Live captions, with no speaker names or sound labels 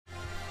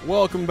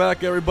Welcome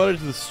back, everybody,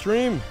 to the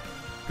stream.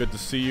 Good to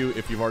see you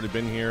if you've already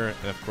been here,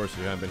 and of course, if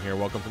you haven't been here,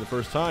 welcome for the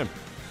first time.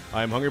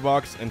 I am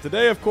Hungrybox, and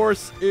today, of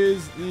course,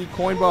 is the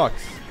coin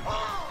box.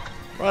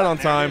 Right on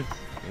time.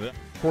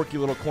 Quirky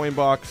little coin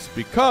box,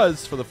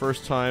 because for the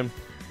first time,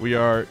 we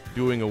are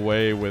doing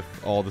away with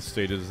all the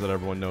stages that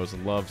everyone knows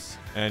and loves,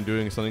 and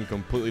doing something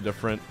completely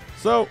different.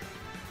 So,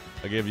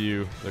 I give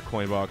you the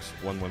Coinbox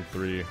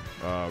 113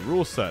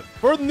 rule set.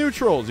 For the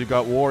neutrals, you've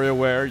got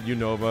WarioWare,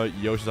 Unova,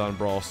 Yoshi's Island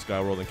Brawl,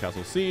 Skyworld, and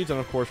Castle Siege. And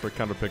of course, for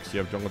counter picks, you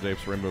have Jungle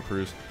Japes, Rainbow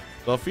Cruise,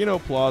 Delfino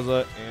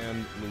Plaza,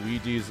 and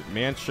Luigi's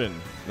Mansion.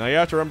 Now, you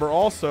have to remember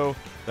also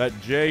that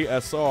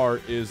JSR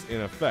is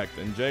in effect,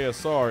 and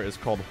JSR is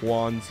called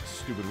Juan's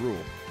Stupid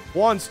Rule.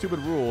 Juan's Stupid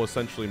Rule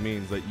essentially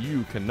means that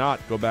you cannot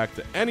go back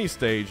to any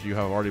stage you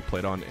have already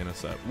played on in a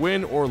set.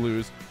 Win or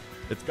lose,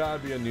 it's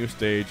got to be a new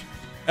stage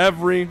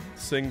every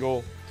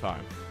single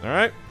time. All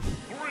right?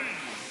 3,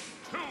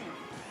 2, 1,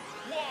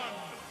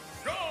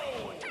 go!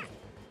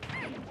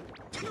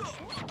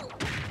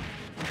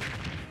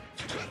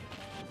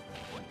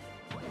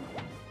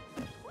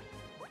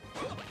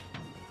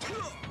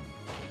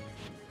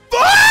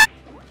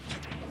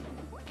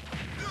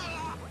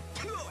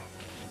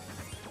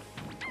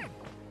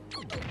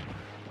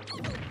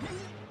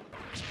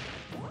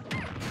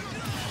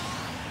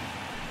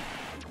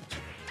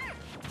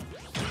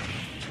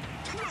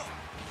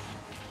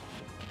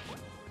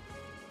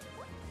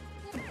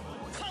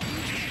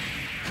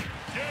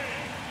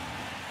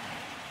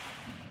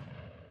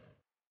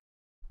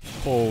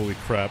 Holy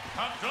crap.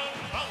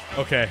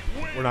 Okay,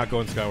 we're not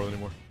going Skyward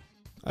anymore.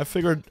 I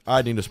figured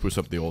I need to spruce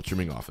up the old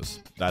streaming office.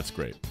 That's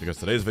great, because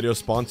today's video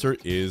sponsor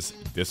is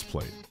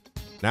Displate.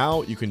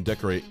 Now you can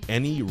decorate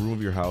any room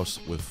of your house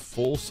with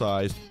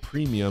full-sized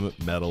premium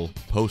metal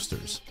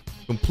posters,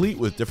 complete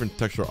with different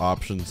texture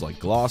options like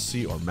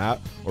glossy or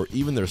matte, or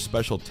even their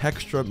special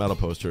texture metal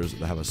posters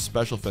that have a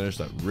special finish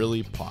that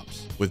really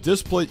pops. With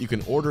Displate, you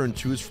can order and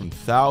choose from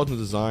thousands of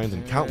designs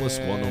and countless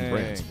well-known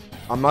brands.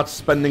 I'm not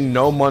spending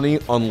no money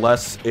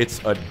unless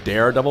it's a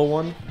Daredevil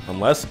one.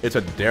 Unless it's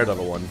a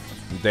Daredevil one.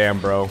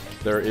 Damn, bro.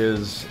 There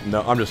is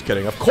no... I'm just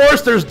kidding. Of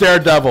course there's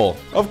Daredevil!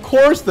 Of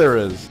course there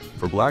is!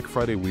 For Black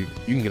Friday week,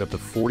 you can get up to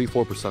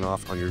 44%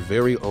 off on your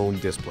very own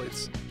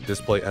Displates.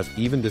 Displate has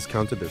even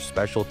discounted their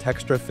special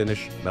texture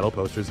finish metal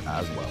posters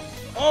as well.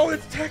 Oh,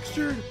 it's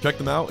textured! Check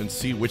them out and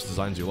see which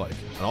designs you like.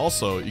 And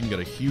also, you can get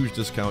a huge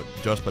discount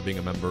just by being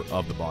a member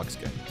of the Box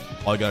Gang.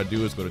 All you gotta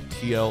do is go to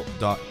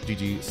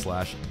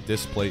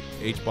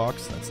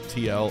tl.gg/displateHbox. That's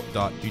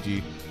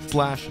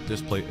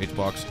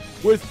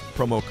tl.gg/displateHbox with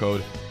promo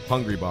code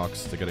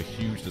Hungrybox to get a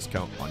huge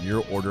discount on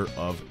your order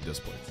of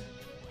Displates.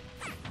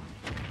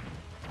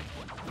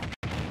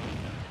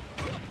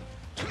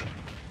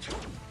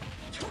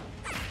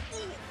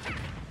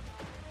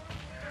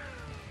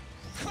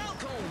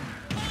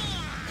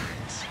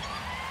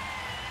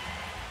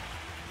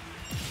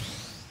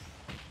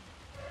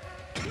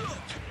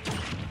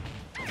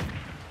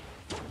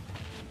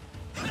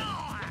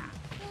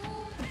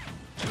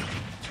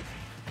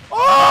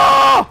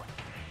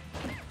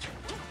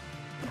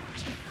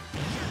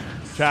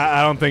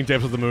 I don't think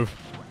Japes has the move.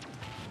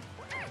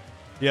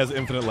 He has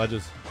infinite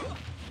ledges.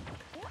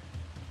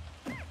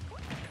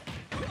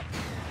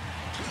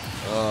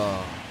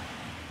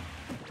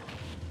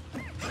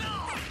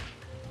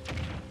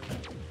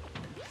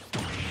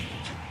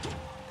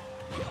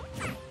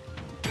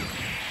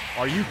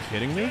 Are you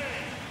kidding me?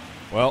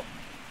 Well.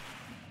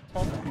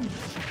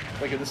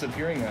 Like a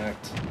disappearing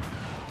act.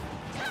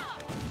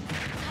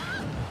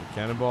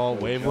 Cannonball,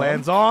 wave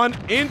lands on,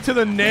 into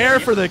the nair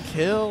for the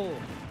kill.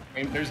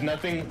 I mean, there's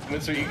nothing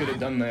Mr. E could have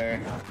done there.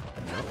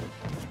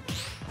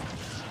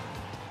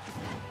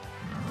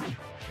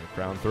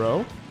 Ground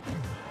throw.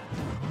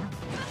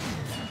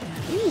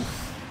 Ooh.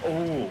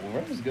 Oh,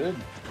 that was good.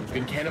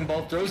 Good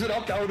cannonball. Throws it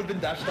up. That would have been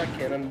dash that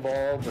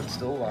cannonball, but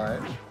still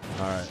alive.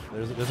 All right.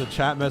 There's a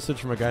chat message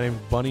from a guy named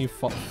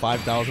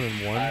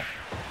Bunny5001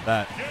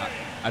 that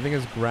I think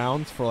is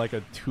grounds for like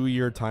a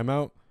 2-year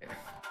timeout.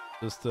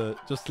 Just to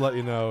let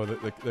you know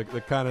that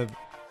the kind of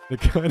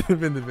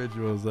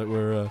individuals that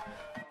we're.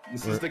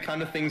 This is the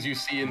kind of things you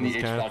see in the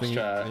Xbox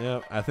chat.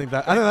 Yeah, I think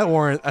that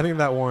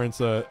warrants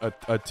a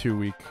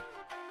 2-week.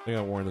 I think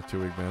that warrants a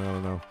 2-week, man. I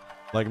don't know.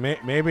 Like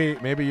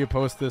maybe you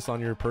post this on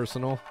your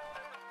personal,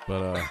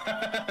 but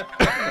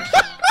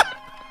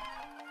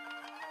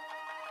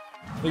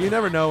but you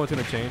never know what's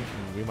gonna change,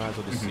 and we might as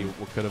well just see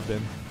what could have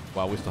been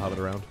while we still have it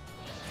around.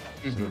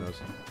 So who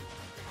knows?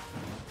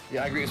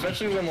 Yeah, I agree.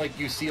 Especially when like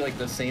you see like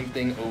the same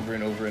thing over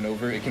and over and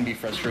over, it can be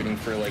frustrating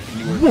for like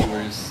newer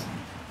viewers.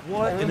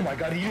 What? Oh my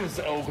god, he just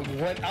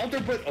went out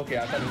there, but okay,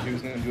 I thought he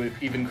was gonna do it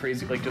even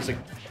crazy, like just like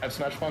F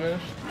smash punish.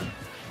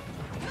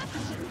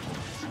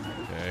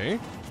 Okay.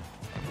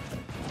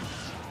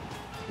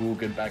 Ooh,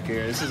 good back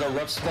air. This is a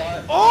rough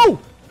spot. Oh!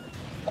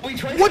 Oh, he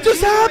tried What to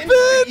just happened?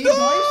 He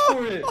dies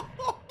for it.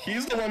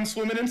 He's the one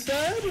swimming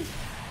instead.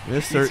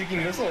 Mr.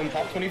 Seeking missile in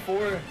top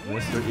 24.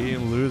 Mr.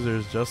 Ian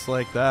losers just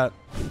like that.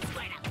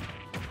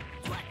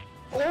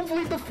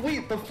 Hopefully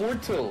the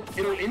forward tilt.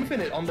 It'll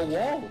infinite on the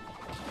wall.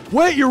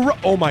 Wait, you're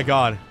oh my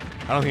god.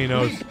 I don't think he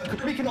knows.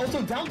 Kirby can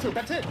also down tilt.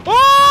 That's it.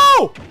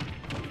 Oh!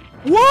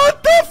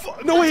 What the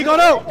f- No way, he got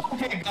out.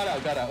 Okay,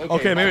 got out.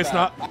 Okay, maybe it's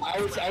not. I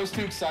was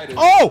too excited.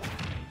 Oh!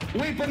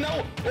 Wait, but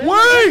no.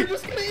 Wait!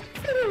 Just gonna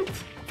infinite.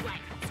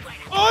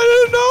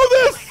 I didn't know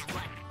this.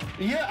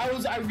 Yeah, I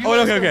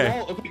realized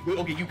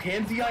okay, you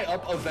can DI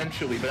up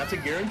eventually, but that's a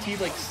guaranteed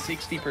like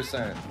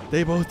 60%.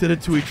 They both did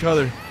it to each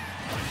other.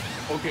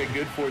 Okay,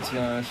 good forward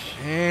smash.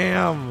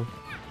 Damn.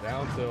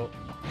 Down tilt.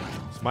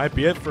 This might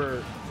be it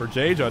for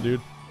J-Jaw,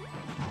 dude.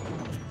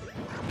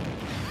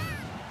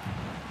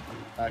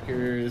 Back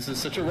here, this is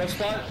such a rough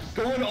spot.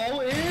 Going all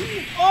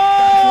in.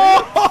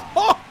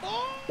 Oh!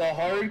 The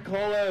hard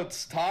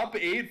callouts. Top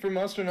 8 for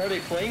Monster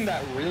Narde playing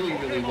that really,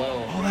 really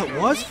well. Oh, that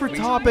was for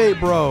top 8,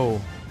 bro.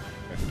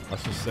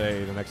 Let's just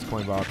say the next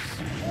coin box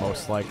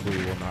most likely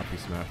will not be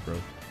Smash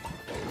Bros.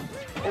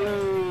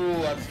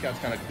 Oh, that's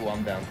kind of cool.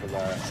 I'm down for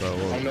that. So I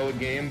don't know a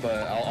game,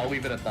 but I'll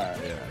leave it at that.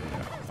 Yeah.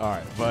 All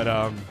right, but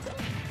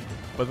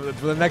for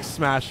the next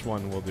Smash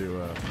one, we'll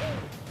do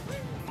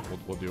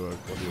we'll do a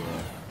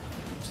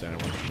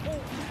standard one.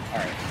 All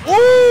right.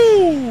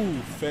 Ooh,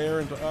 fair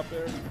into up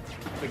there.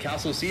 The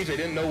Castle Siege, they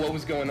didn't know what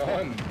was going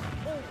on.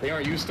 They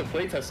aren't used to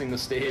playtesting the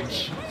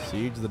stage.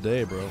 Siege the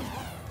day, bro.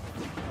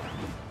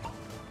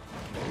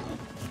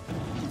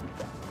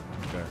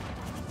 Okay.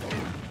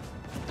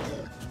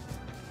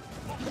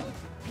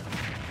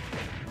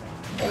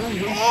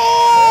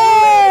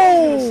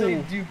 Oh! I was gonna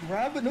say, do you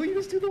grab it? No, you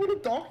just do the little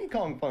Donkey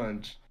Kong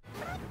punch.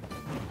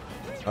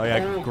 Oh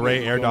yeah,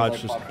 great air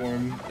dodge.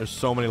 Platform. There's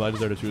so many ledges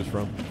there to choose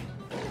from.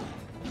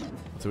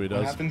 That's what he does.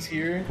 What happens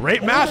here?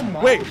 Great mash.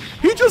 Wait,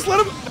 he just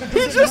let him.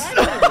 He just.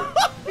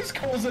 He just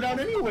calls it out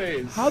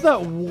anyways. How'd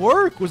that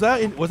work? Was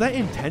that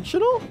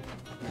intentional?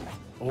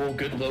 Oh,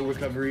 good low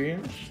recovery.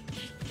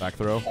 Back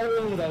throw.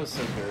 Oh, that was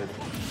so good.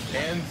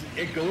 And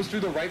it goes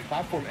through the right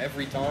platform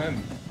every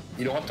time.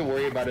 You don't have to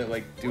worry about it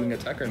like doing a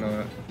tech or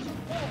not.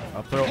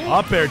 Up throw,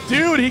 up air.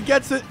 Dude, he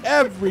gets it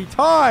every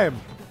time.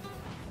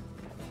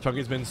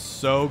 Chunky's been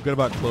so good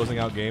about closing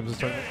out games this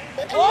tournament.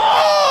 Oh!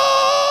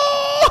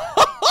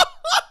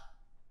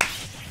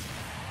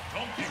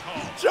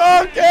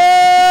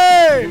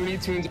 Chunky! Looney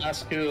Tunes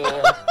ass kill.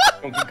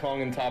 Donkey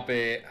Kong in top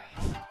 8.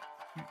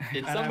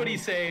 Did somebody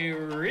say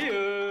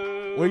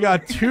Ryu? We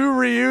got 2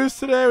 Ryus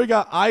today. We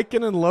got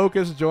Icon and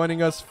Locust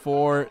joining us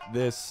for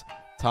this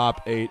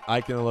top 8.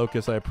 Icon and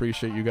Locust, I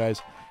appreciate you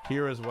guys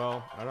here as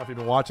well. I don't know if you've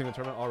been watching the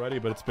tournament already,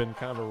 but it's been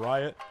kind of a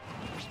riot.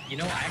 You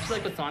know, I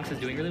actually like what Sonics is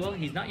doing really well.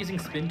 He's not using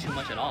spin too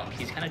much at all.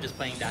 He's kind of just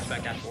playing dash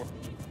back, dash forward.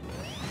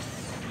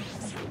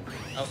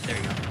 Oh, there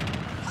you go.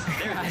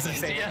 There, I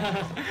say,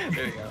 yeah.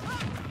 There you go.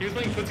 He was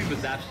playing footsie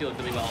with Zap Shield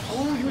really well.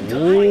 Oh, you died!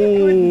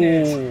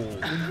 Goodness.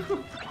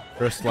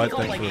 First slide,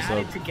 thanks like for the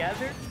added sub.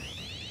 together.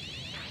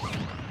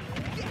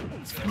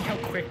 It's funny how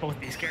quick both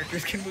these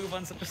characters can move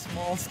on such a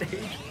small stage.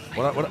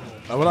 What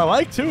I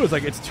like too is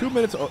like it's 2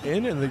 minutes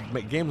in and the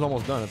game's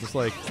almost done. It's just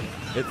like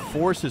it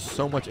forces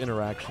so much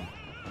interaction.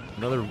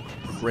 Another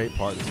great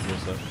part of the skill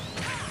set.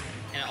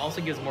 And it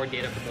also gives more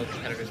data for both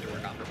competitors to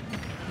work off of.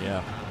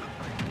 Yeah.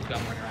 He's got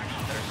more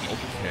interactions that are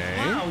Okay.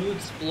 Wow, you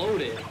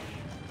exploded.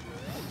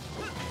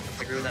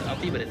 I agree with that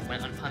uppy, but it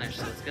went unpunished,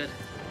 so it's good.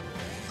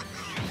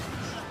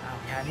 Wow,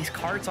 yeah, and these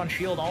carts on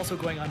shield also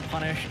going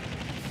unpunished.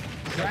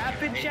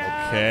 Rapid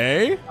jab.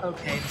 Okay.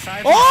 Okay, the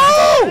side.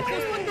 Oh!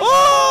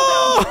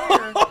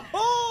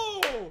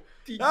 Oh!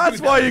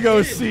 That's why you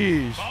go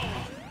Siege.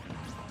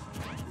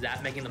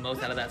 Zap making the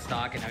most out of that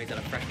stock, and now he's got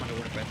a fresh one to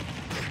work with.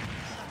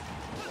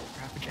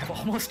 Rapid jab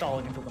almost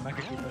stalling into the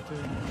Mecha Keeper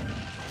too.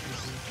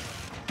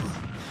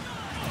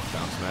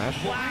 Down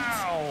smash.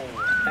 Wow!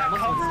 That That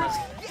must covers.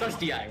 have been sus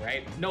DI,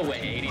 right? No way,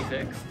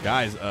 86.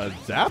 Guys,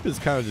 Zap is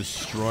kind of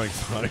destroying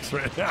Sonics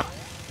right now.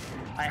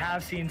 I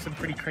have seen some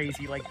pretty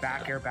crazy like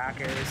back airs.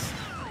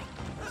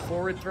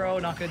 Forward throw,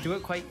 not gonna do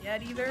it quite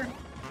yet either.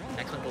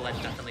 Next one, the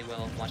ledge definitely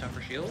will. Watch out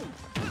for shield.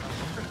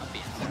 For an uppy.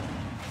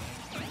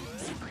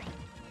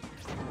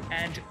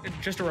 And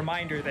just a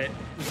reminder that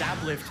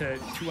Zap lived to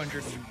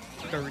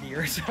 230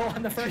 or so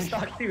on the first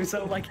stock too.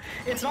 So like,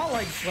 it's not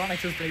like Sonic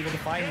has been able to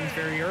find these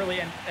very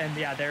early. And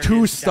yeah, there.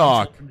 2 is the down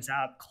stock tilt from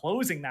Zap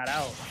closing that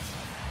out.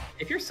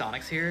 If you're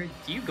Sonics here,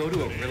 do you go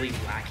to a really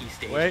wacky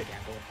stage? Wait.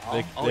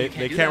 And gamble?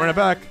 They can't run it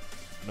back.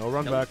 No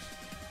run back.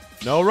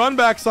 No run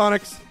back,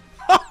 Sonics.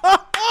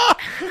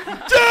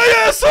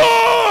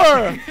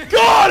 Dinosaur!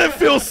 God, it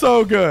feels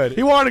so good.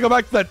 He wanted to go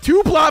back to that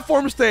 2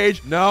 platform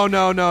stage. No.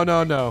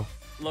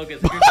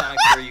 Locust, if you're Sonics,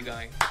 where are you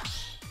going?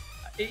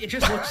 It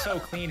just looks so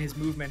clean, his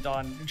movement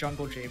on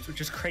Jungle Japes, which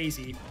is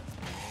crazy.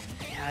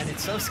 Yeah, and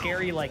it's so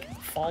scary, like,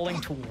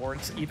 falling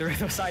towards either of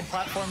those side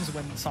platforms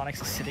when Sonic's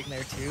is sitting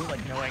there too,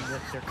 like knowing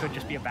that there could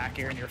just be a back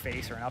air in your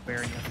face or an up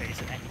air in your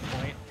face at any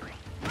point.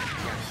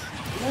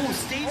 Oh,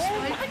 stage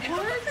swipe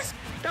works?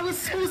 That was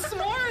so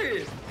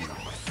smart!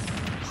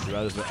 You'd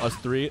rather than us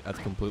 3, that's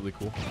completely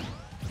cool.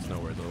 It's no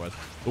worries otherwise.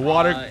 The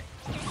water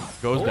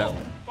goes down.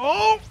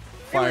 Oh! It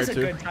Fire was a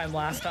too. good time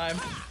last time.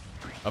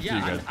 Up to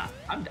you guys.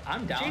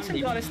 I'm down. Jason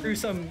got us through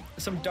some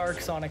dark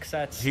Sonic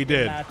sets. He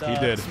did. In that, He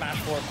did. Smash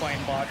 4 coin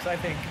box, I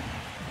think.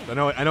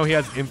 I know he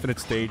has infinite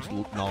stage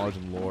knowledge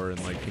and lore,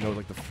 and like he knows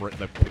like the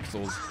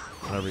pixels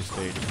on every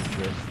stage. And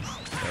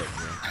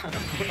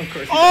shit. Of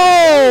course.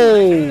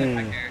 Oh!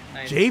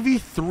 Nice.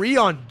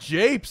 JV3 on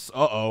Japes.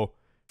 Uh-oh.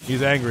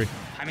 He's angry.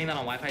 Timing that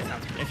on Wi-Fi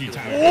sounds If you cool.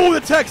 time it. Oh,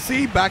 the tech.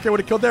 See, back air would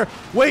have killed there.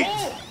 Wait,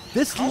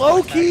 this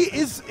low key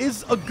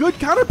is a good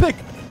counter pick.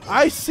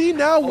 I see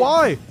now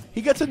why.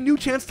 He gets a new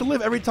chance to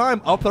live every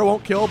time. Up throw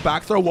won't kill.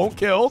 Back throw won't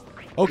kill.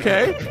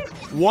 Okay.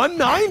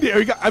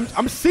 190.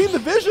 I'm seeing the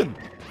vision.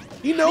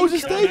 He knows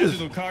his stages.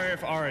 Lucario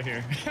for Aura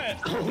here.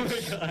 Oh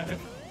my god.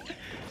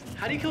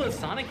 How do you kill a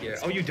Sonic here?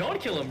 Oh, you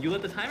don't kill him. You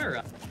let the timer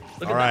run.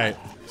 Look All at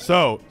right. that.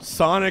 So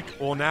Sonic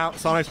will now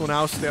stand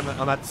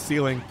on that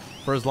ceiling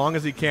for as long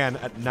as he can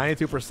at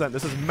 92%.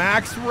 This is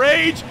max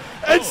rage,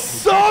 and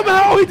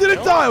somehow he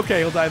didn't die. Okay,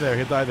 he'll die there.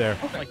 He'll die there.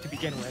 Like to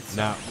begin with. So.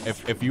 Now,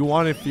 if you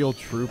want to feel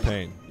true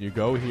pain, you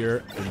go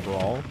here in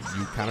Brawl,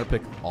 you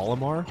counterpick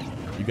Olimar,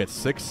 you get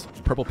 6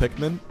 purple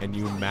Pikmin, and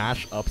you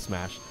mash up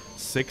smash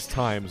 6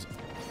 times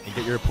and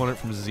get your opponent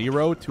from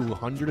 0 to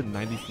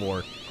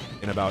 194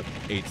 in about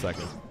 8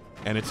 seconds.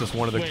 And it's just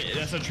one of the... Wait,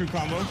 that's a true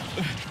combo?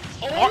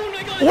 Oh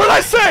my god. What did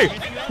I say?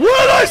 What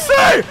did I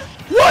say?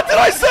 What did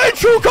I say?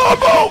 True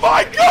combo!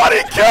 My god,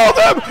 he killed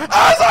him!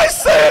 As I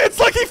say it, it's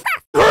like he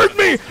heard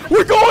me!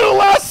 We're going to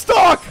last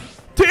stock!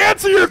 To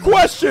answer your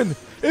question,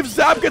 if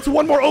Zap gets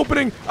one more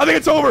opening, I think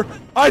it's over.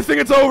 I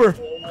think it's over. Oh,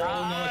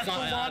 no, it's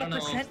not. A lot I of don't know.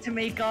 percent to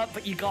make up,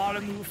 but you gotta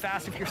move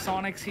fast if your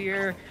Sonic's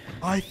here.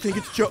 I think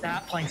it's Joe.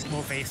 That playing some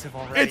evasive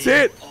already. It's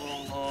it.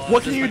 Oh,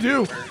 What this can you might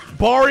do? be over.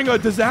 Barring a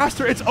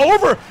disaster, it's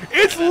over.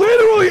 It's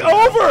literally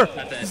over.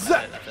 That's it.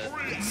 Zap.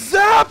 That's it.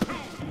 Zap.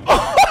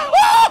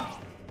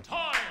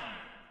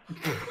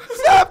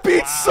 Zap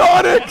beats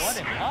Sonic. What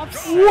an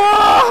upset.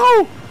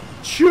 Wow!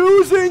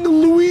 Choosing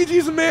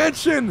Luigi's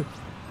Mansion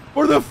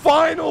for the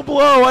final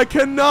blow. I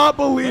cannot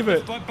believe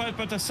it.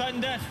 But the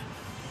sudden death.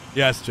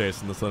 Yes,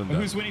 Jason, the sudden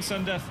Who's death. winning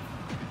sudden death?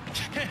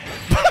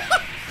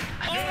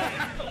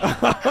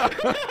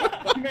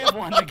 You may have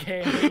won the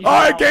game. All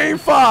right, game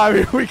 5.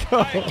 Here we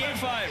go. Game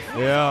 5.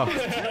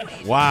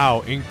 Yeah.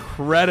 Wow,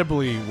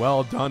 incredibly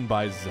well done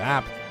by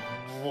Zap.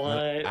 What?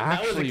 That was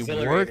Actually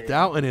exhilarating. worked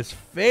out in his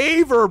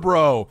favor,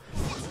 bro.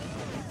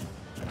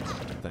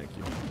 Thank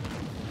you.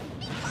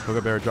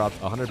 Coca Bear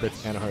dropped 100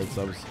 bits and 100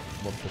 subs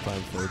multiple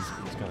times, so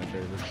it's kind of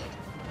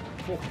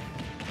crazy.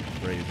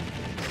 Crazy.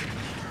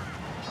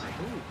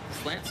 Ooh,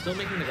 Slant still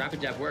making the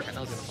rapid jab work. I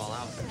thought it was gonna fall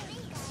out.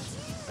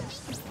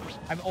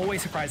 I'm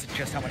always surprised at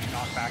just how much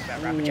knockback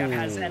that rapid jab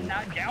has, and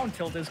that down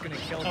tilt is gonna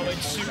kill Oh, him.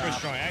 it's super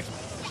strong.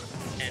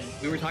 And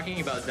we were talking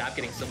about Zap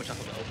getting so much off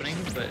of the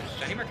openings, but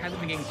Shiny Mark hasn't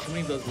been getting too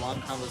many of those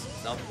long combos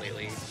himself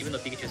lately, even though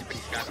Pikachu's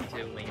pretty scrappy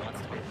too when he wants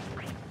to be.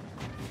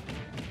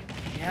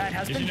 Yeah, it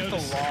has Did been you just a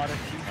notice- lot of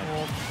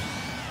people.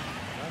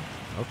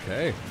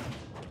 Okay.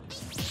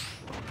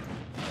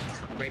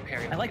 Great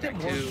parry. I like that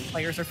more too.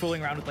 players are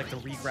fooling around with like the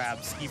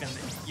regrabs, even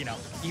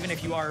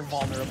if you are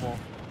vulnerable.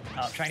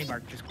 Shiny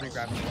Mark just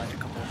regrabbed the ledge a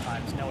couple of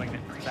times, knowing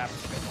that Zap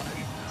is a good one.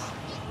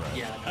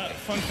 Yeah.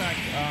 Fun fact.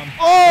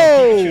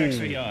 Oh!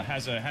 Pikachu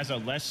actually has a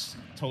less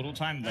total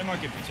time. That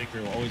mark in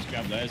particular will always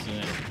grab ledge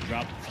and then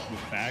drop with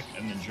back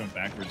and then jump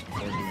backwards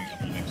before doing up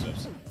the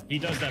mix-ups. He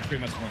does that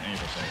pretty much more than any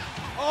of us.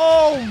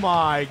 Oh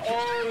my.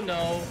 Oh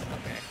no.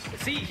 Okay.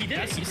 See, he did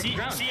it. He See,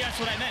 broke ground. that's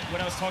what I meant.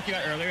 What I was talking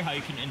about earlier, how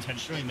you can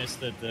intentionally miss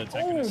the tech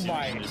on Oh the ceiling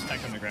my. and just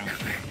tech on the ground.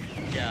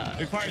 Yeah.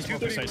 It requires more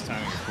precise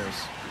timing, of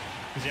course.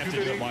 Because you have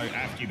to do it while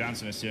after you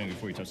bounce on the ceiling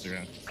before you touch the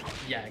ground.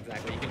 Yeah,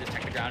 exactly. You can just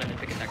tech the ground and then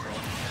pick a tech roll.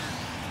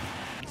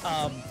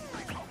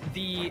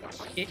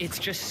 It's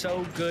just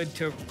so good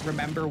to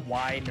remember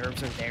why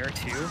nerves are there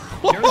too. Nerves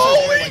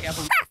Holy are there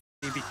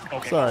like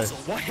okay. Sorry. Also,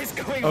 what is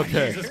going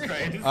Okay. on? Jesus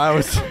Christ. I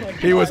was.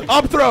 He was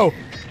up throw.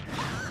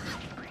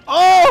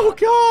 Oh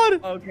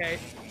god. Okay.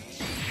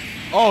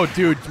 Oh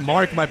dude,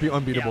 Mark might be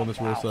unbeatable Yeah, in this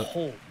wow, rule set.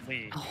 Holy.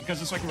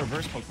 Because it's like a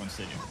reverse Pokemon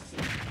Stadium.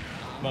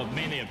 Well,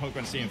 mainly a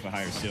Pokemon Stadium for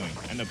higher ceiling.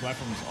 And the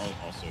platform is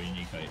also a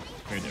unique height.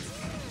 Very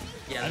different.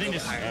 Yeah, I think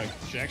it's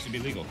this should actually be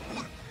legal.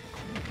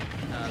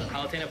 the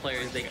Palutena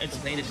players, they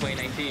complained in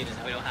 2019 and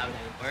now we don't have it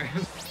anymore.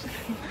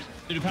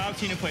 The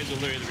Palutena plays are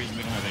literally the reason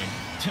we don't have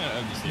any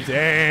of these things.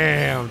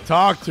 Damn,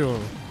 talk to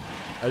him.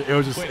 It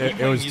was just. Wait, It,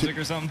 you it was. music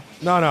Too, or something?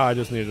 no, I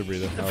just needed a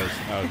breather. It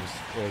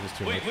was just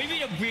too Wait, much. what do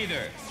you mean a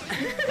breather?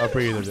 A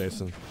breather,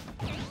 Jason.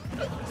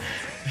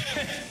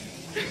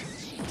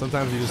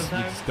 Sometimes you just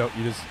don't.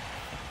 It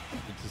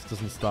just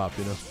doesn't stop,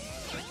 you know.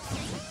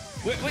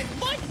 Wait, what?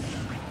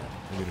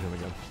 I needed him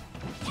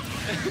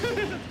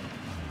again.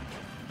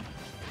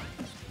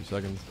 2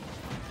 seconds.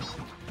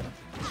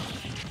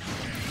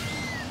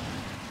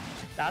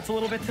 That's a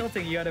little bit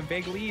tilting. You had a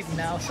big lead, and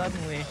now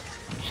suddenly,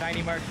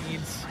 Shiny Mark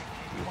needs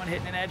one hit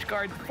and an edge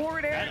guard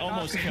forward air. That Not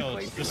almost gonna killed.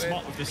 quite The do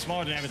it. the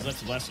smaller damage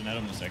left less, and that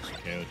almost actually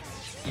KO'd.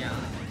 Yeah.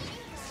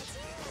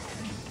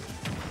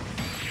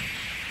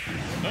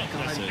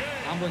 Oh, that's it.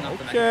 Rumbling off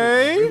the Okay.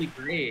 match was really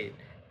great.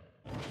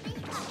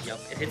 Yep,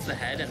 it hits the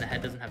head, and the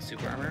head doesn't have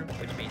super armor,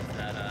 which means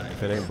that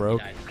If it ain't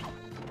broke. he died.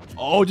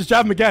 Oh, just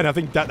jab him again. I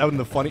think that would be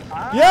the funny.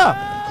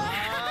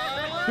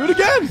 Yeah. Do it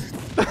again.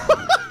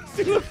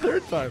 Do it a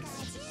third time.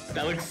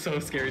 That looks so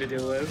scary to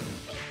deal with.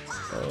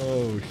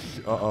 Oh,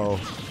 uh-oh.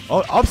 Oh,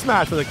 up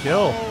smash for the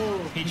kill.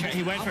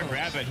 He went for a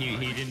grab, but he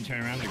didn't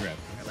turn around to grab.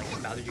 Like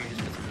Bowser Jr. just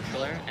puts a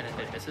neutral air, and if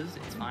it misses,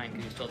 it's fine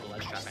because you still have the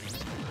ledge trap anyway.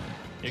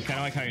 It's kind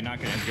of like how you're not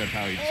going to grab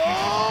power. You just can't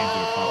do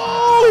a pop.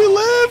 Oh, he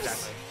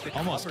lives. Exactly.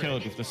 Almost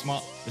killed with the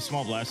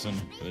small blast him,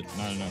 but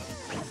not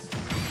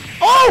enough.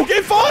 Oh,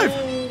 game 5.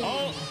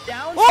 Oh,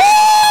 Down.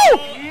 Oh!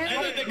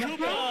 and then the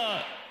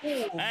Koopa,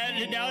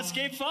 and now it's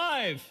game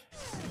 5.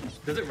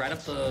 Does it right up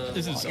the?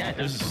 This is yeah, it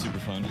this does. is super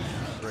fun.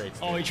 Great.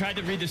 Oh, he tried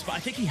to read the spot. I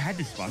think he had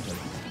this spot,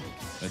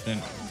 but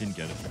then didn't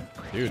get it.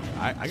 Dude,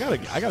 I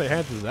gotta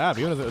hand to Zap.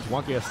 Even if it's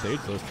wonky ass stage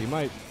list, he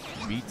might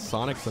beat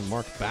Sonics and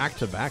Mark back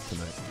to back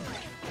tonight.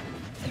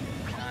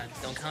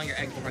 Don't count your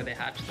eggs before they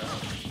hatch, though.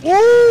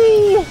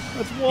 Woo!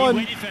 That's He one.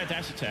 waited for that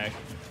dash attack.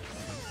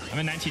 I'm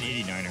a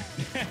 1989er.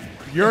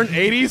 You're an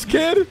 80s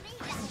kid?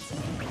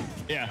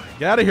 Yeah.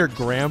 Get out of here,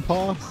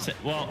 Grandpa.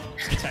 Well,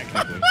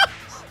 technically.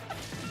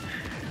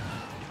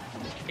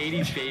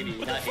 80s baby,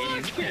 not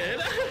 80s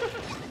kid.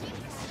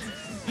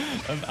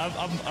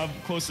 I'm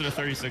closer to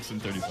 36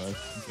 and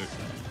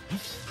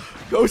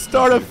 35. Go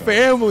start a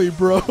family,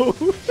 bro.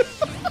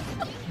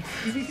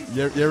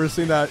 you ever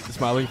seen that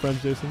Smiling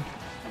Friends, Jason?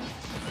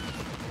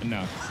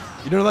 No.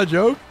 You know that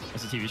joke?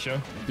 That's a TV show?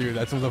 Dude,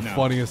 that's one of the No.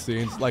 funniest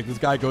scenes. Like, this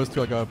guy goes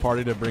to like a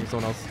party to bring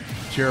someone else,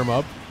 cheer him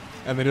up,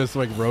 and they just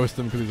like roast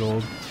him because he's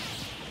old.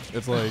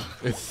 It's like,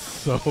 it's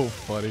so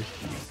funny.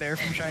 There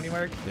from Shiny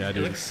Mark. Yeah, It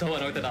dude. looks so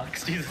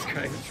unorthodox, Jesus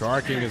Christ.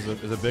 Sharking is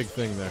a big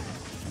thing there.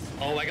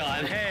 Oh my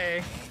god.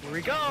 Hey, here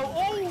we go.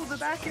 Oh, the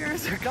back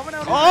airs are coming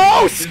out.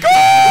 Oh,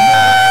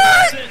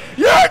 Sky!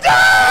 You're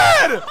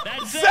dead!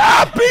 That's it!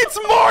 Zap beats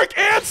Mark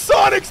and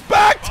Sonics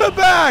back to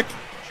back!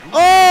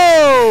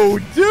 Oh,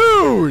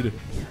 dude!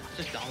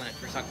 Just dominant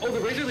for a second. Oh, the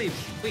Razor Leaves.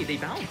 Wait, they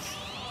bounce.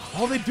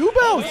 Oh, they do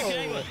bounce.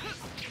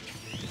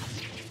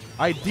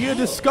 Idea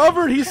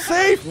discovered. He's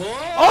safe.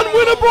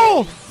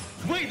 Unwinnable.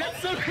 Wait,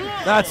 that's so cool.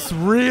 That's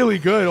really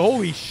good.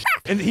 Holy shit.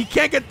 And he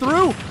can't get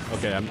through.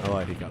 Okay, I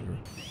lied. He got through.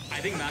 I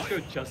think Mastro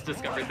just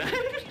discovered that.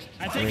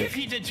 I think if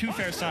he did 2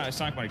 fair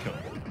Sonic might kill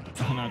him.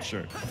 I'm not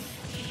sure.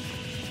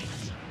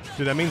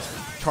 Dude, that means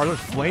Charizard's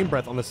Flame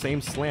Breath on the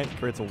same slant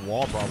creates a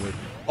wall, probably.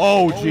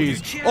 Oh,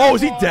 jeez. Oh,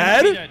 is he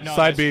dead? No,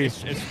 Side B.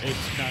 it's no.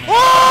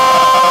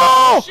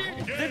 Oh!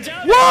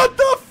 What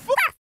the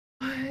fuck?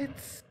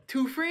 What?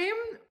 2-frame?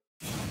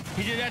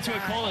 He did that to a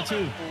cola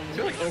too.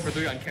 You're like over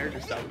 3 on character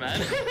stuff,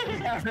 man.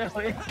 Yeah,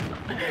 really.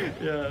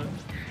 Yeah.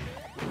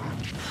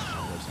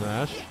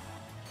 Smash.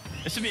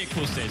 This would be a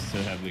cool stage to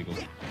have legal.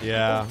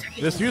 Yeah.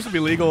 This used to be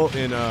legal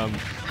in,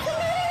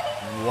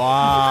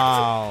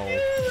 wow.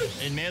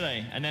 In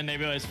Melee, and then they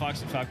realized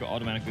Fox and Falco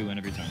automatically win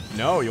every time.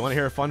 No, you want to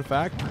hear a fun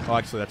fact? Oh,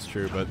 actually, that's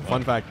true. But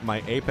fun fact,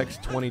 my Apex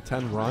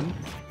 2010 run,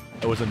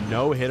 it was a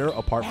no-hitter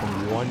apart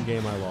from one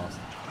game I lost.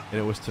 And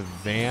it was to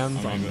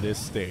Vans on this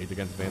stage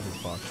against Vans and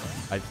Fox.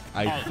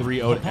 I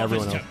 3-0'd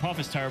everyone else. Puff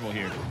is terrible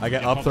here. I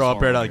get Yeah, up Puff throw is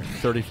up air to horrible.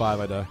 like 35,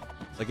 I die.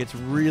 Like, it's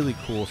really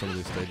cool, some of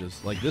these stages.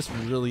 Like, this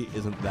really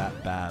isn't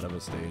that bad of a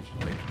stage.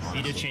 Like,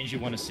 Need to change you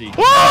want to see.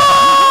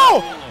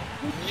 whoa!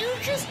 You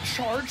just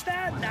charge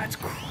that? That's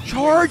crazy.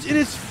 Charge in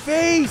his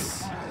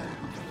face!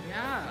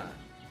 Yeah.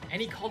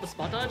 And he called the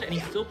spot dodge, and he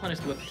still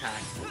punished the whip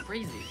attack.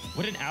 Crazy.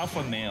 What an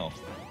alpha male.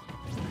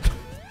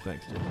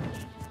 Thanks, dude.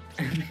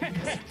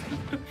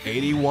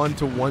 81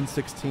 to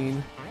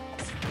 116.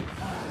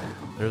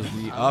 There's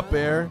the up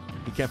air.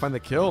 He can't find the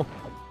kill.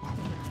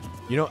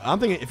 You know, I'm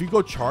thinking if you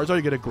go Charizard,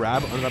 you get a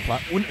grab under that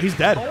platform. He's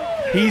dead.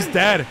 He's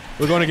dead.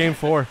 We're going to game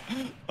 4.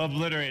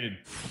 Obliterated.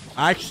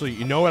 Actually,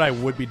 you know what I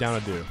would be down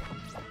to do?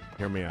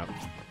 Hear me out.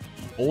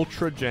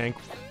 Ultra jank,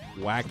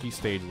 wacky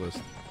stage list.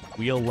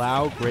 We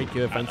allow great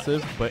give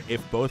offensive, but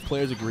if both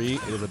players agree,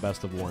 it is a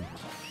best of 1.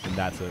 And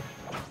that's it.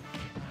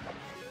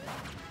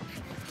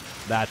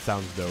 That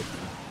sounds dope.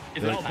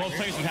 Well, both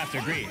players would have to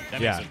agree.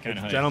 That Yeah, makes it kind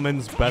of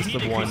gentlemen's best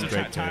of 1,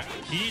 great time. game.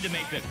 You need to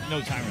make that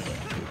no timer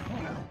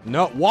though.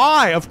 No,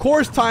 why? Of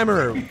course,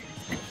 timer.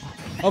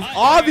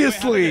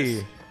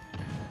 Obviously.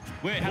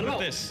 Wait, how about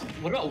this?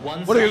 What about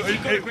one What are you, side? If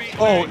you go to great-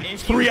 oh, if you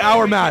it's go to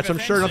 3-hour great match. I'm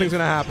give sure nothing's offensive-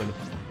 gonna happen.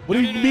 What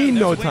do you mean There's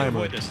no a way to timer?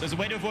 avoid this. There's a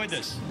way to avoid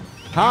this.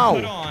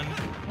 How?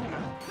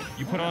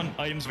 You put on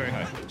items very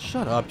high.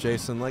 Shut up,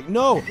 Jason. Like,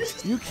 no,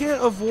 you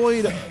can't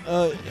avoid.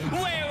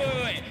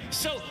 Wait.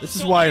 So This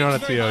is why you're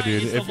not a TO,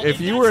 dude.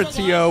 If you were a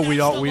TO,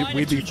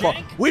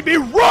 we'd be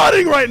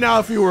running right now.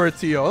 If you were a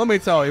TO, let me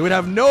tell you, we'd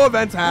have no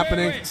events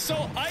happening.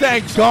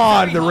 Thank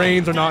God the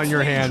reins are not in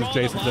your hands,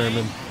 Jason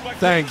Thurman.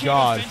 Thank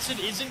God.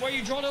 Isn't where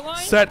you draw the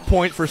line. Set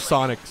point for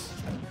Sonics.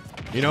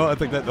 You know, I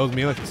think that those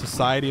mean like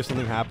society if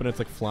something happened, it's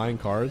like flying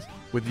cars.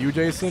 With you,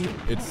 Jason,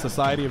 it's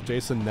society if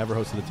Jason never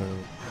hosted a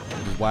tournament.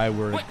 Which is why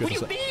we're in What good do you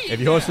society. mean? If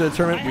you hosted a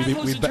tournament, I have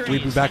hosted we'd be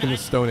tournaments, back in and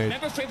the Stone Age.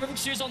 Remember Fate Perfect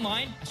Series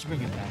Online? I should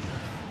bring it back.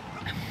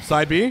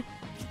 Side B.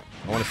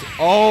 I want to see.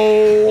 Oh,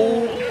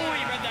 Oh, you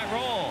read that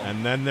roll. and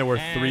And then there were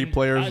And 3 that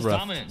players was left.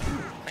 dominant.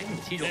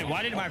 Hey,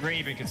 why did my brain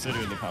even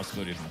consider the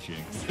possibility of not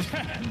cheating?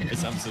 It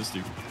sounds so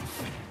stupid.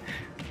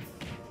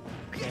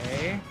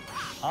 Okay.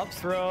 Up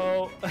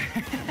throw.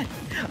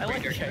 I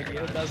like your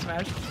idea of that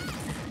smash.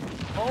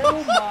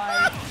 Oh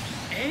my.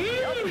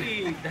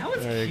 Hey, that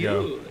was There you cute.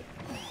 go.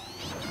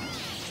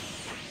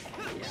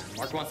 Yeah,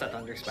 Mark wants that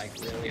Thunder Spike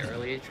really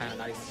early, trying to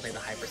not even play the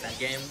high percent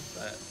game,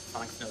 but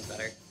Sonic knows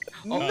better.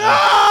 Oh,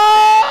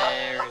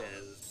 there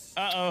it is.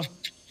 Uh-oh.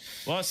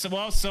 Well,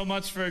 so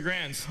much for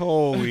Grants.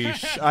 Holy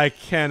I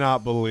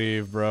cannot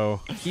believe, bro.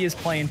 He is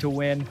playing to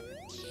win.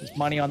 There's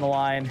money on the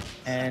line,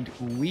 and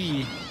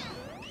we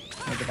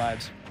know the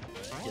vibes.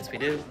 Yes, we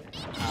do.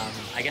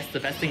 I guess the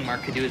best thing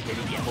Mark could do is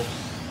maybe gamble.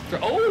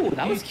 Oh,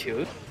 that was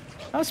cute.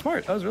 That was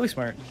smart. That was really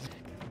smart.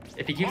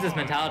 If he keeps this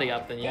mentality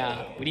up, then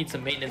yeah, we need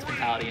some maintenance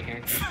mentality in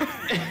here.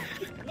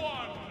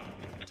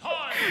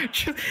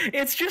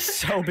 It's just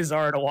so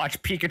bizarre to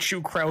watch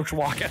Pikachu crouch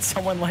walk at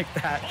someone like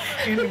that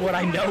in what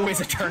I know is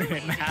a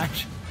tournament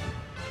match.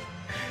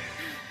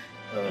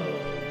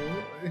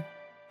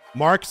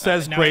 Mark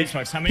says now great.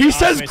 Xbox, how many He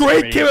says optimists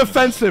great are game you?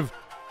 offensive.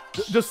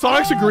 Does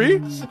Sonics agree?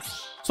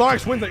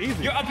 Sonics wins that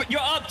easy. You're up. You're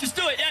up. Just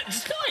do it. Yeah,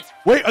 just do it.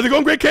 Wait, are they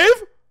going Great Cave?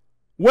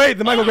 Wait,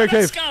 they might go Great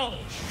Let's Cave. go.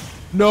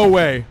 No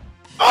way.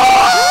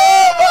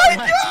 Oh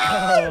my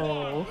god!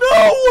 Oh.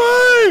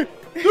 No way!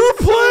 They were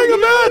playing a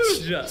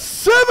match!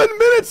 7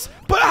 minutes!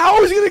 But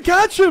how is he gonna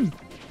catch him?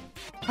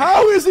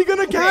 How is he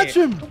gonna catch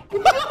him?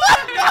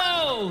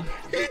 No.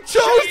 He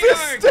chose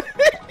this Cheater!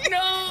 stage!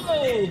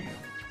 No.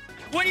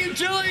 What are you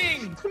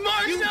doing?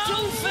 Mark, you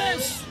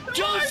doofus!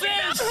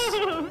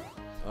 Doofus!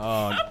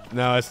 Oh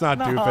no, it's not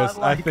Not doofus.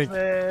 like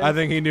this. I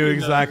think he knew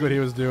exactly what he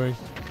was doing.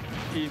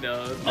 He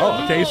knows.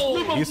 Oh, okay.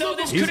 No,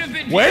 this he's- could have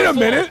been Wait a beautiful.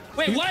 minute.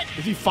 Wait, what?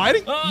 Is he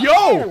fighting? Oh.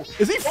 Yo!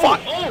 Is he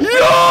fighting?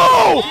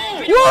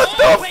 oh. Yo! What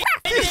the Wait,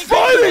 f? maybe He's they agreed to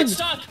do one fighting!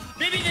 stock.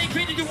 Maybe they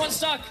agreed to do one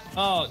stock.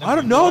 Oh, I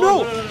don't know.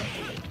 No.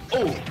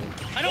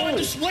 I don't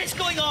understand. What's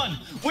going on?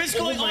 What is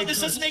going on?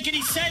 This doesn't make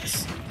any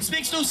sense. This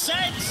makes no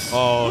sense.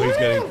 Oh, he's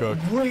getting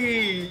cooked.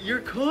 Wait, you're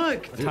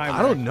cooked. Dude,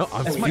 I don't know. I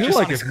As much feel as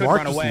like Sonics if could Mark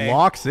run just away.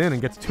 locks in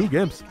and gets 2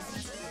 gimps.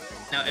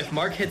 Now, if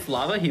Mark hits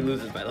lava, he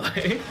loses, by the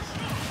way.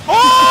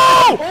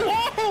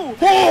 Oh!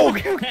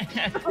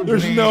 Oh!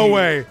 There's no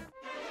way.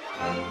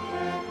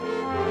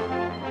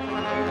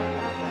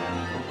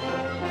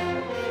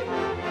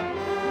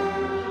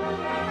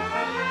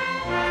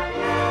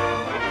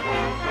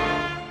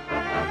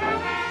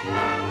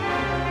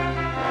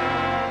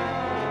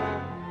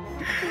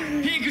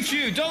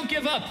 Pikachu, don't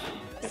give up.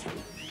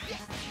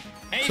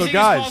 Anything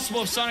guys- is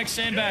possible if Sonic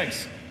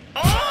sandbags.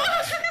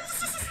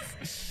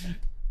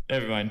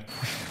 Never mind.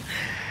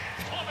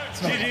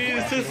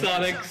 GG's to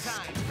Sonic's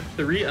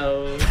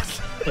 3-0.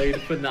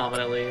 Played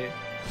phenomenally.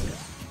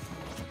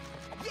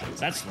 Is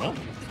that slow?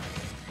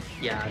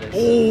 Yeah, it is.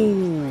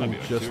 Oh! That'd be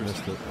like Just 2 or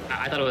missed it.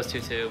 I thought it was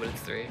 2-2, but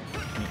it's 3.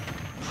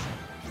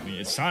 I mean,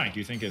 it's Sonic.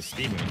 You think it's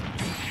speed win.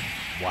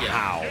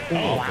 Wow.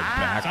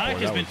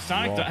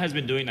 Sonic has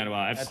been doing that a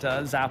while.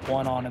 That Zap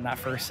 1 on in that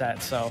first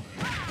set, so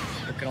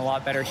looking a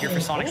lot better here for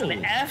Sonic. And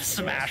the F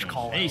smash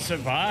call. Hey, he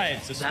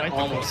survives despite the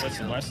almost first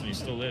killed. lesson. He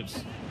still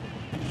lives.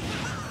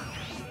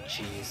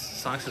 Jeez,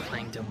 Sonic's is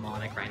playing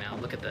demonic right now.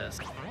 Look at this.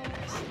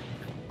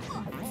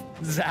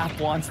 Zap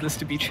wants this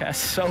to be chess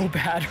so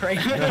bad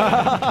right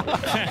now.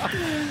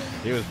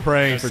 He was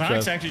praying for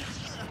Sonic's chess. actually.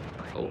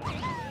 Oh,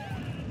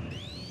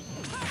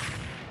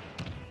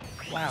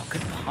 Wow,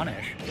 good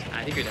punish.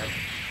 I think you're dead.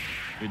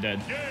 You're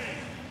dead.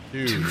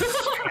 Dude.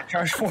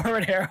 Charge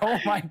forward air. Oh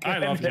my I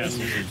love goodness.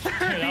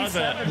 chess.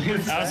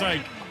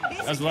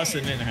 That was less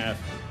than a minute and a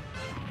half.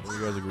 You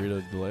guys agree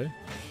to delay?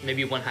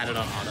 Maybe one had it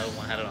on auto,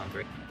 one had it on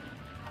 3.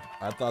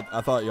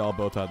 I thought y'all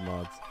both had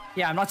mods.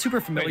 Yeah, I'm not super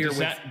familiar Wait,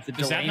 with the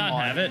does that delay not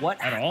mod. have it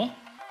What? at all?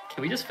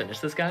 Can we just finish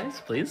this,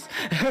 guys, please?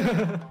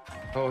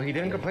 Oh, he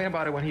didn't complain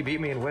about it when he beat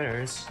me in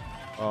winners.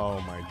 Oh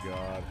my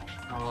god.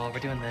 Oh, we're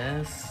doing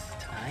this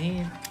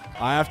tonight?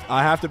 I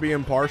have to be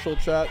impartial,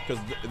 chat,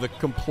 because the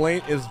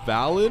complaint is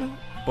valid,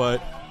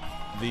 but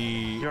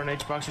You're on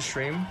Hbox's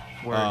stream?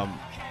 Where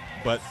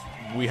but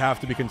we have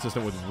to be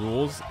consistent with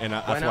rules, and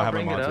that's what I have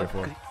my bring it mods here up?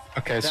 for.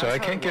 Okay, so That's I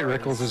how can't it get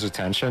was. Rickles'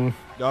 attention.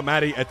 No,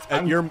 Maddie,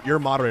 you're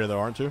moderator though,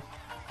 aren't you?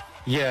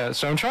 Yeah,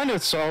 so I'm trying to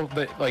solve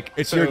the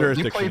It's so your you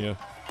jurisdiction, play- yeah.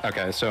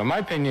 Okay, so in my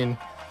opinion,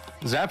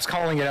 Zap's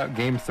calling it out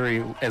game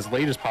 3 as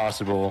late as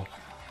possible.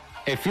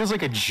 It feels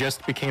like it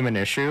just became an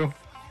issue.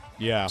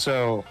 Yeah.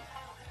 So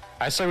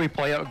I say we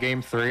play out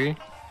game 3.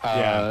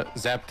 Yeah.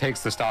 Zap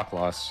takes the stock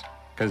loss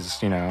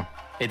because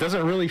it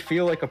doesn't really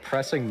feel like a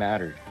pressing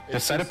matter.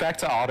 Just set it back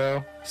to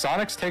auto.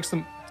 Sonics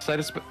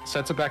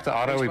sets it back to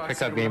auto. We Xbox pick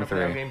said up we game wanna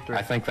play out 3. game 3.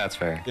 I think that's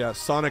fair. Yeah,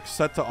 Sonic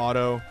set to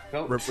auto.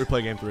 Go.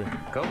 Replay game 3.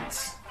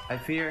 Goats, I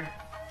fear.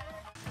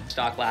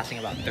 Stock lasting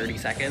about 30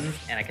 seconds,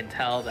 and I can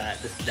tell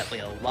that this is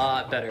definitely a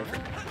lot better for.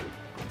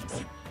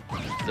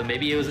 So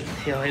maybe it was,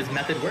 his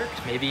method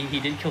worked. Maybe he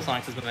did kill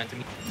Sonic's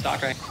momentum.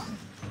 Stock right.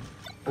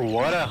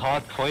 What a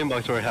hot coin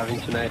box we're having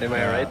tonight, am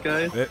I right,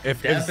 guys? If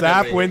Definitely.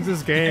 Zap wins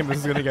this game, this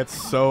is gonna get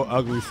so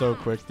ugly so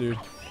quick, dude.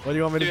 What do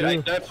you want me to Dude, I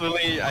do?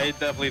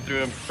 definitely threw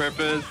him on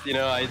purpose. You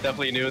know, I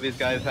definitely knew these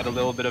guys had a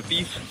little bit of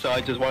beef, so I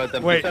just wanted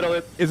them Wait, to settle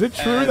it. is it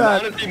true And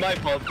that- honestly, my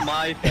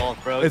fault,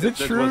 bro. Is it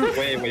This true- was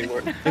way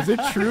worse. Is it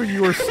true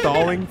you were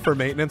stalling for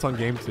maintenance on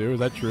game 2? Is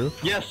that true?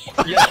 Yes,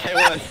 it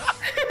was.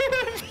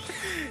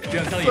 Dude,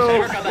 I'm telling So you,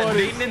 work on that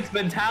funny. maintenance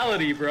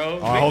mentality, bro.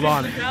 Oh, hold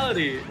on.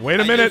 Mentality. Wait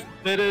a minute.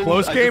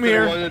 Close game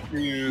here.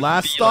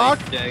 Last stock.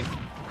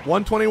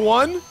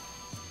 121.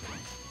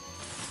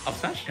 Up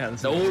smash?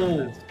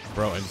 No.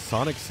 Bro, and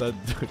Sonic said,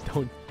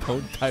 don't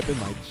type in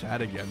my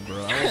chat again,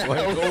 bro. I was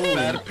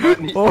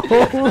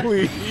like,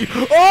 holy.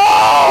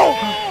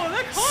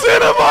 Oh!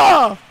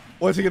 Cinema!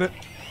 What's he gonna?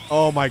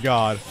 Oh my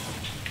god.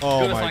 Oh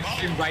Go to my. Sonic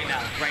stream right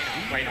now.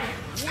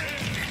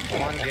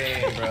 One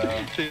game,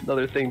 bro.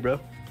 Another thing,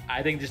 bro.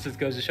 I think this just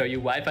goes to show you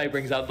Wi-Fi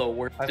brings out the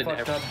worst in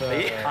fucked up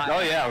everybody. the- Oh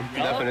yeah,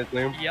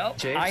 definitely. Yep.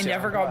 Japes, I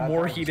never yeah, got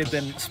more Wi-Fi. heated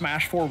than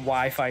Smash 4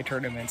 Wi-Fi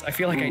tournaments. I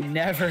feel like I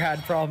never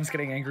had problems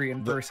getting angry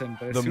in person,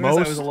 but as the soon as I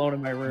was most- alone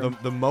in my room,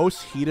 The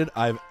most heated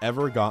I've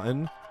ever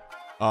gotten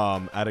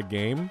at a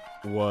game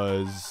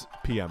was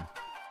PM.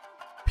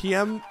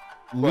 PM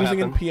losing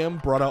in happened? PM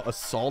brought out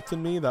assault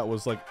in me that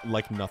was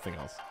like nothing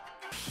else.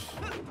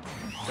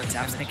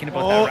 I was thinking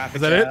about Oh, that rapid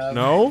is that it? jab.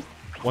 No.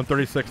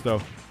 136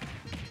 though.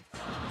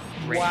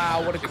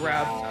 Wow, what a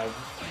grab.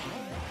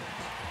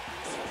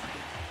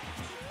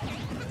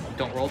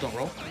 Don't roll.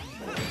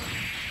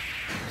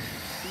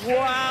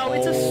 Wow,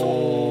 it's a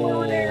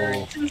sword there.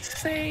 It's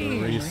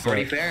insane. Reset.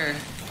 Pretty fair.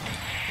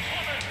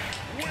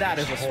 That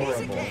is a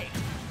horrible.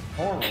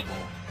 Horrible.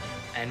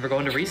 And we're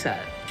going to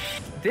reset.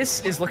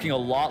 This is looking a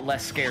lot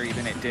less scary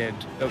than it did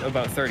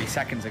about 30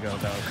 seconds ago,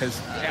 though.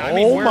 Because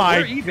Oh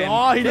my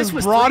God, he This just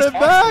was brought 3 it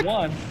spots back. to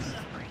 1.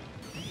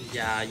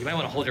 Yeah, you might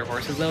want to hold your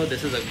horses though.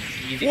 This is a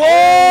easy.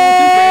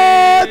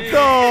 What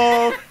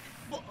the?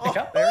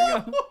 Yep,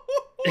 there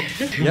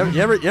we go.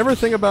 You ever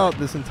think about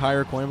this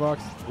entire coin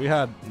box? We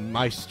had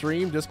my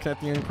stream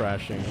disconnecting and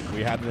crashing.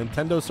 We had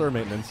Nintendo server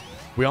maintenance.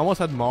 We almost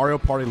had Mario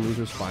Party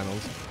Losers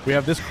Finals. We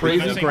have this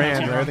crazy Everything grand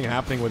and happening. everything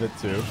happening with it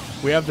too.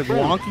 We have the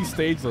wonky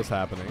stage list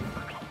happening.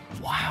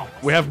 Wow.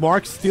 We have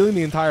Mark stealing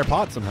the entire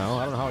pot somehow.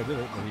 I don't know how he did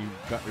it,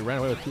 but he ran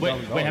away with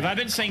 $2,000. Wait, have I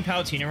been saying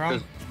Palutena wrong?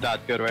 It's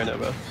not good right now,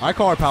 bro. I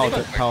call her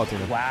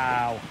Palutena.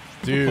 Wow.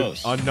 Dude,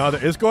 Close. another.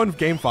 It's going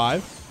game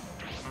 5.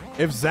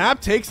 If Zap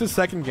takes his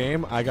second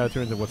game, I gotta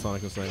turn into what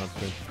Sonic was saying on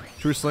screen.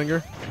 True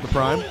Slinger, the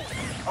Prime.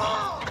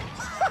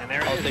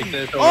 I'll take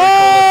this.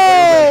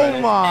 Oh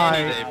my!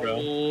 Any day, bro.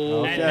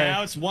 Okay. And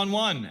now it's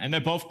 1-1, and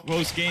they're both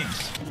close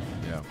games.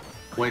 Yeah.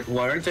 Wait,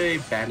 why are they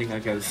banning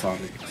against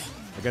Sonic?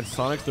 Against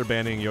Sonics, they're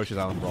banning Yoshi's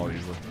Island Brawl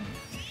usually.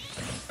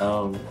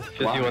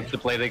 Because he wants to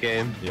play the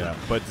game. Yeah,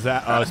 but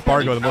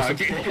Spargo,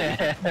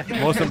 the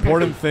most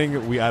important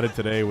thing we added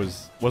today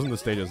wasn't the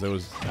stages. It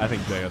was, I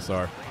think,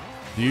 JSR.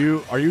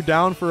 Are you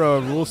down for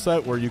a rule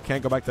set where you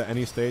can't go back to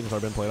any stage that's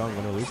already been played on,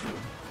 win or lose?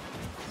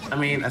 I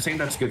mean, I think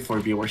that's good for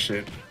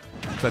viewership.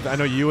 So I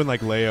know you and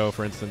like Leo,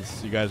 for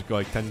instance, you guys go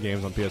like 10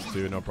 games on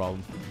PS2, no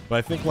problem. But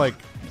I think like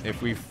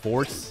if we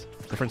force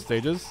different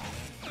stages,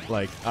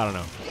 like I don't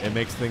know, it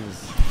makes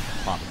things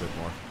pop a bit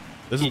more.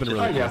 This has been really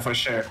Oh, yeah, cool. for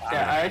sure.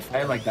 Yeah,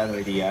 I like that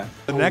idea.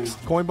 The next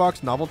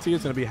Coinbox novelty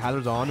is going to be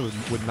Hazards On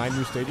with 9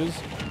 new stages,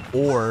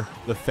 or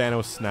the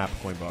Thanos Snap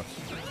Coinbox,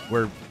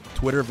 where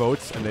Twitter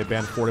votes and they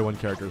ban 41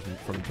 characters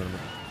from the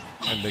tournament.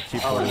 And they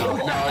keep voting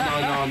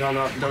on.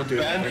 No, don't do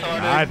Ban that.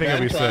 Sonic, I think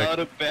it'll be sick.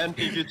 Cloud, ban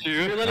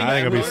Pikachu.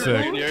 I think it'll be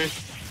sick.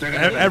 They're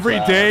gonna ban Every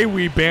Cloud. day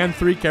we ban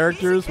 3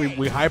 characters,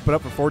 we hype it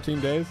up for 14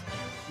 days.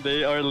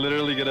 They are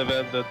literally gonna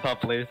ban the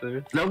top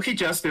placers. Loki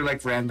just do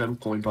like random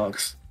coin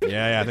box.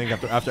 Yeah, I think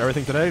after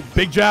everything today,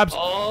 big jabs.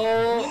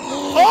 Oh.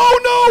 Oh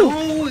no!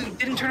 Oh, it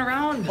didn't turn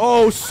around.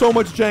 Oh, so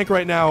much jank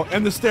right now.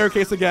 And the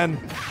staircase again.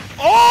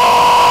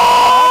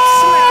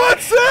 Oh!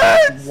 That's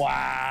it!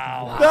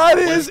 Wow. That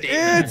is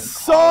it,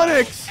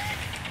 Sonics!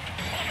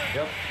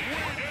 Yep.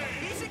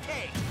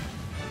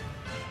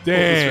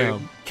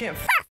 Damn. Can't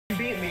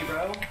beat me,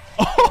 bro.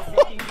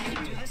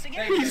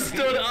 He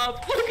stood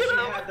up. Look at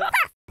him.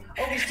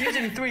 Oh, he's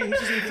using 3.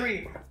 He's using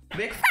 3.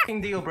 Big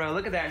fucking deal, bro.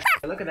 Look at that.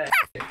 Look at that.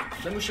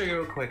 Let me show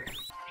you real quick.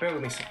 Bear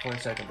with me for a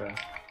second, bro.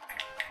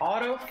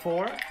 Auto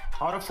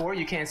 4,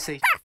 you can't see.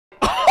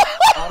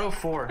 Auto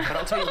 4, but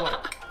I'll tell you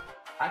what.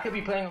 I could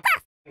be playing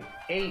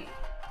 8,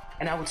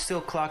 and I would still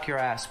clock your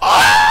ass. Bro.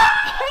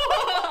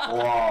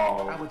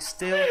 Whoa. I would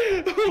still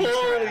beat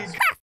your ass.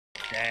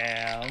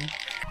 Damn.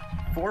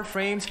 4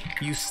 frames,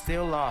 you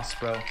still lost,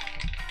 bro.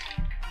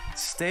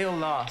 Still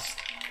lost.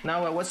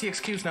 Now, what's the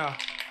excuse now?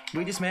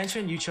 We just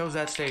mentioned you chose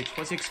that stage.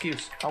 What's the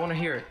excuse? I want to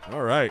hear it.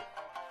 All right.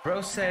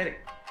 Bro said,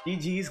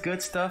 GG's,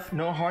 good stuff,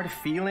 no hard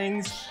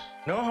feelings.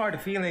 No hard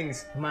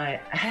feelings,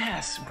 my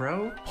ass,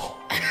 bro.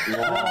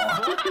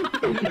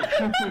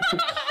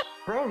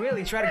 Bro,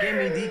 really try to get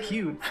me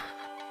DQ'd.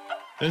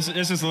 This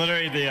is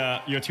literally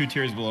the your 2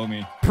 tiers below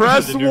me.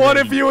 Press The new 1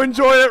 if version. you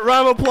enjoyed it.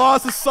 Round of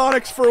applause to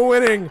Sonics for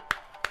winning.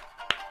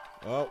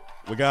 Oh,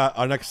 we got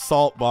our next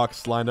salt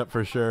box lined up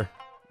for sure.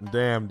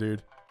 Damn,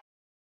 dude.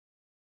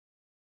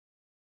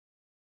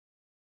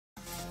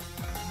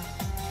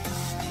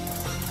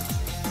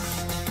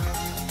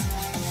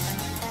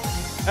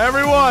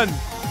 Everyone,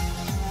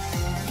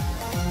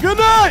 good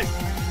night!